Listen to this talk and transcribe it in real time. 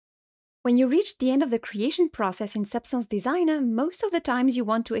When you reach the end of the creation process in Substance Designer, most of the times you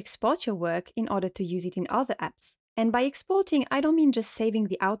want to export your work in order to use it in other apps. And by exporting, I don't mean just saving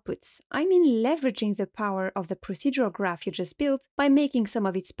the outputs. I mean leveraging the power of the procedural graph you just built by making some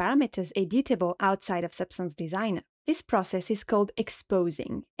of its parameters editable outside of Substance Designer. This process is called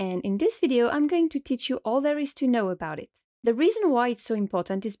exposing, and in this video I'm going to teach you all there is to know about it. The reason why it's so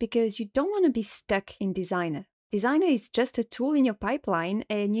important is because you don't want to be stuck in Designer. Designer is just a tool in your pipeline,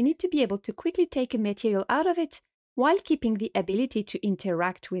 and you need to be able to quickly take a material out of it while keeping the ability to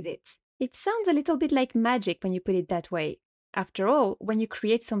interact with it. It sounds a little bit like magic when you put it that way. After all, when you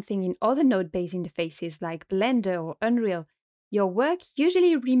create something in other node-based interfaces like Blender or Unreal, your work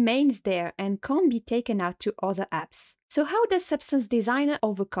usually remains there and can't be taken out to other apps. So how does Substance Designer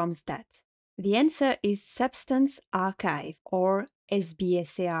overcome that? The answer is Substance Archive, or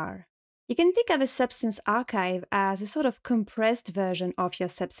SBSAR. You can think of a Substance Archive as a sort of compressed version of your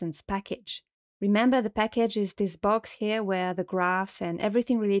Substance package. Remember, the package is this box here where the graphs and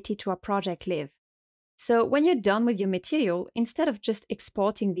everything related to our project live. So when you're done with your material, instead of just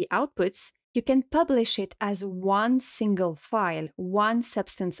exporting the outputs, you can publish it as one single file, one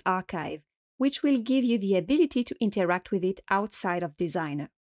Substance Archive, which will give you the ability to interact with it outside of Designer.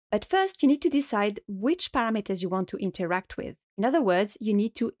 But first, you need to decide which parameters you want to interact with. In other words, you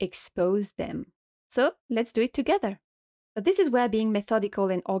need to expose them. So let's do it together. So this is where being methodical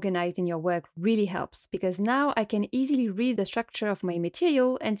and organized in your work really helps, because now I can easily read the structure of my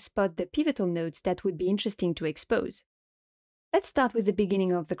material and spot the pivotal nodes that would be interesting to expose. Let's start with the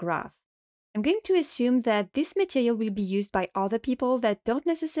beginning of the graph. I'm going to assume that this material will be used by other people that don't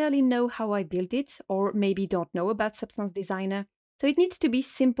necessarily know how I built it, or maybe don't know about Substance Designer. So it needs to be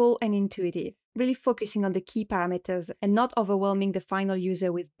simple and intuitive, really focusing on the key parameters and not overwhelming the final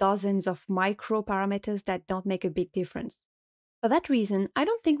user with dozens of micro parameters that don't make a big difference. For that reason, I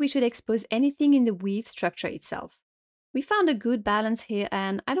don't think we should expose anything in the weave structure itself. We found a good balance here,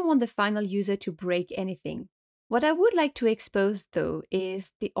 and I don't want the final user to break anything. What I would like to expose, though,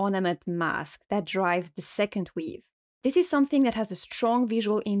 is the ornament mask that drives the second weave. This is something that has a strong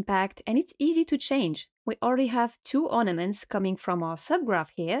visual impact, and it's easy to change. We already have two ornaments coming from our subgraph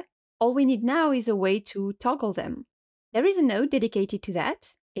here. All we need now is a way to toggle them. There is a node dedicated to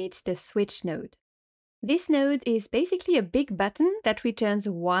that. It's the switch node. This node is basically a big button that returns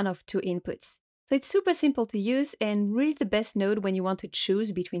one of two inputs. So it's super simple to use and really the best node when you want to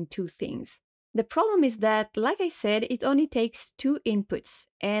choose between two things. The problem is that, like I said, it only takes two inputs,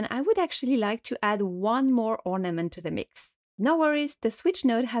 and I would actually like to add one more ornament to the mix. No worries, the switch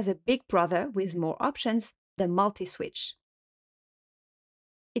node has a big brother with more options, the multi-switch.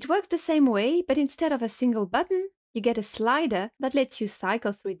 It works the same way, but instead of a single button, you get a slider that lets you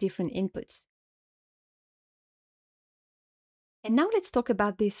cycle through different inputs. And now let's talk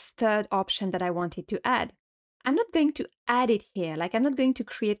about this third option that I wanted to add. I'm not going to add it here, like I'm not going to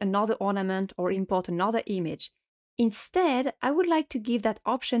create another ornament or import another image. Instead, I would like to give that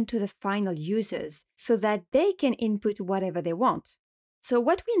option to the final users so that they can input whatever they want. So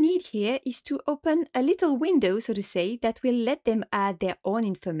what we need here is to open a little window, so to say, that will let them add their own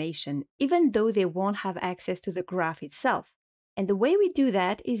information, even though they won't have access to the graph itself. And the way we do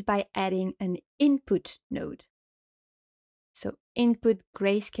that is by adding an input node. So input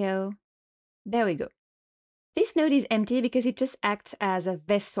grayscale, there we go. This node is empty because it just acts as a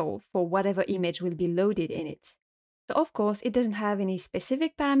vessel for whatever image will be loaded in it. So of course, it doesn't have any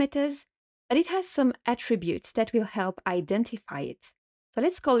specific parameters, but it has some attributes that will help identify it. So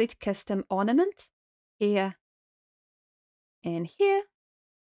let's call it custom ornament, here and here.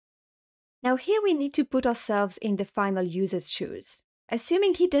 Now here we need to put ourselves in the final user's shoes.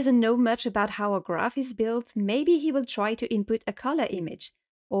 Assuming he doesn't know much about how a graph is built, maybe he will try to input a color image,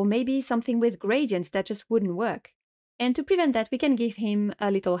 or maybe something with gradients that just wouldn't work. And to prevent that, we can give him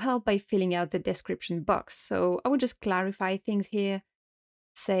a little help by filling out the description box. So I would just clarify things here,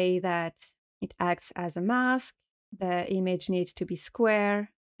 say that it acts as a mask, the image needs to be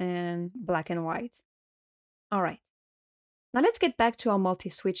square and black and white. All right. Now let's get back to our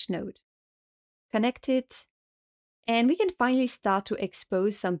multi-switch node. Connect it, and we can finally start to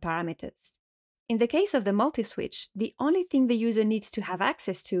expose some parameters. In the case of the multi-switch, the only thing the user needs to have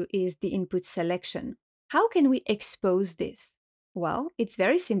access to is the input selection. How can we expose this? Well, it's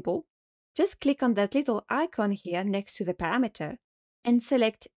very simple. Just click on that little icon here next to the parameter and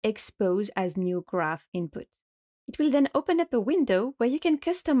select Expose as New Graph Input. It will then open up a window where you can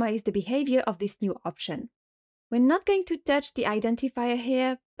customize the behavior of this new option. We're not going to touch the identifier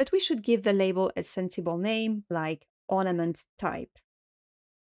here, but we should give the label a sensible name like ornament type.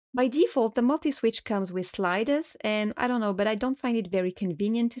 By default, the multi-switch comes with sliders, and I don't know, but I don't find it very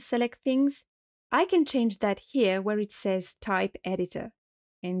convenient to select things. I can change that here where it says Type Editor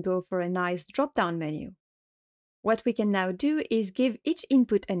and go for a nice drop-down menu. What we can now do is give each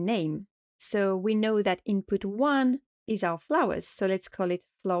input a name. So we know that input 1 is our flowers, so let's call it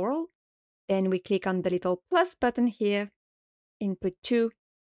floral. Then we click on the little plus button here. Input 2,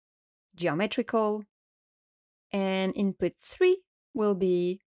 geometrical. And input 3 will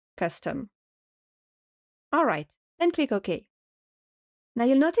be custom. All right, then click OK. Now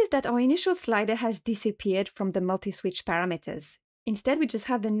you'll notice that our initial slider has disappeared from the multi-switch parameters. Instead, we just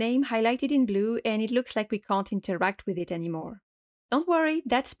have the name highlighted in blue and it looks like we can't interact with it anymore. Don't worry,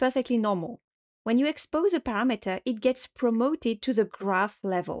 that's perfectly normal. When you expose a parameter, it gets promoted to the graph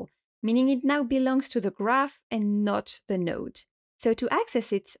level, meaning it now belongs to the graph and not the node. So to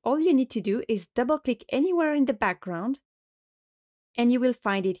access it, all you need to do is double-click anywhere in the background and you will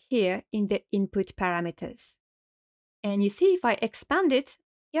find it here in the input parameters. And you see, if I expand it,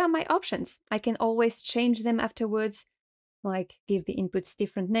 here are my options. I can always change them afterwards, like give the inputs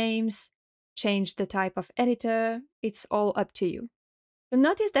different names, change the type of editor. It's all up to you. So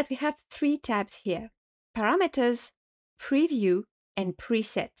notice that we have 3 tabs here: parameters, preview, and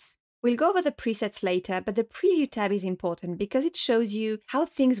presets. We'll go over the presets later, but the preview tab is important because it shows you how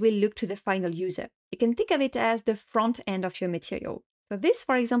things will look to the final user. You can think of it as the front end of your material. So this,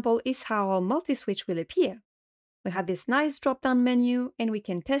 for example, is how our multi-switch will appear. We have this nice drop-down menu and we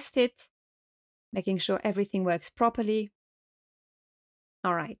can test it, making sure everything works properly.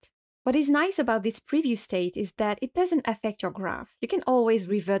 All right. What is nice about this preview state is that it doesn't affect your graph. You can always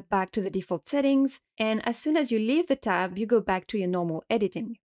revert back to the default settings, and as soon as you leave the tab, you go back to your normal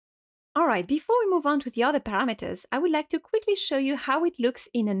editing. All right, before we move on to the other parameters, I would like to quickly show you how it looks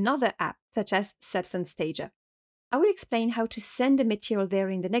in another app, such as Substance Stager. I will explain how to send the material there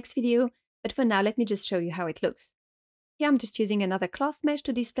in the next video, but for now, let me just show you how it looks. Here I'm just using another cloth mesh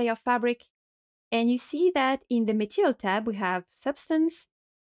to display our fabric, and you see that in the Material tab, we have Substance,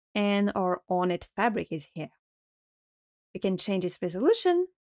 and our ornate fabric is here. We can change its resolution,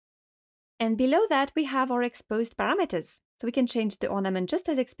 and below that, we have our exposed parameters. So we can change the ornament just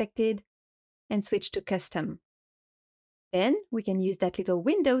as expected and switch to custom. Then we can use that little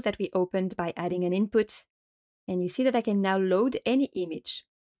window that we opened by adding an input. And you see that I can now load any image.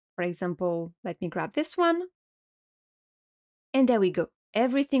 For example, let me grab this one. And there we go.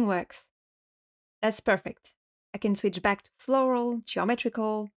 Everything works. That's perfect. I can switch back to floral,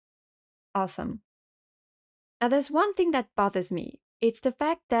 geometrical. Awesome. Now there's one thing that bothers me. It's the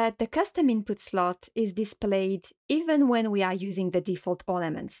fact that the custom input slot is displayed even when we are using the default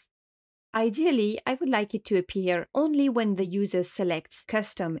ornaments. Ideally, I would like it to appear only when the user selects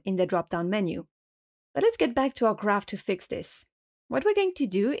custom in the drop-down menu. But let's get back to our graph to fix this. What we're going to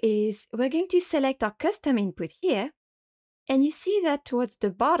do is we're going to select our custom input here, and you see that towards the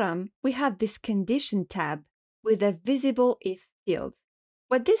bottom, we have this condition tab with a visible if field.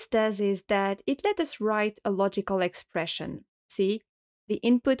 What this does is that it lets us write a logical expression. See? The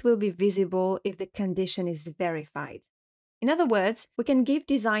input will be visible if the condition is verified. In other words, we can give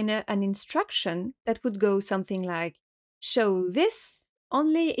designer an instruction that would go something like, show this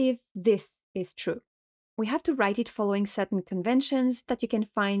only if this is true. We have to write it following certain conventions that you can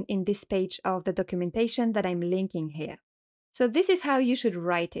find in this page of the documentation that I'm linking here. So this is how you should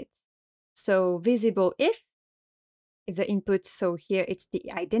write it. So visible if the input, so here it's the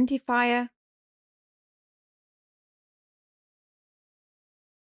identifier,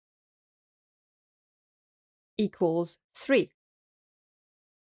 equals 3.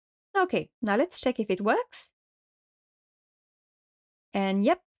 Okay, now let's check if it works. And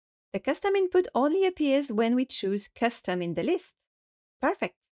yep, the custom input only appears when we choose custom in the list.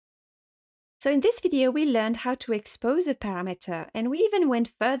 Perfect. So in this video, we learned how to expose a parameter, and we even went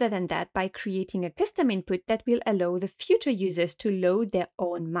further than that by creating a custom input that will allow the future users to load their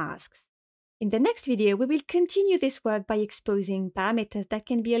own masks. In the next video, we will continue this work by exposing parameters that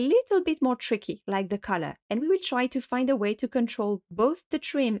can be a little bit more tricky, like the color, and we will try to find a way to control both the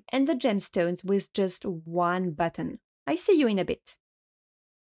trim and the gemstones with just one button. I see you in a bit.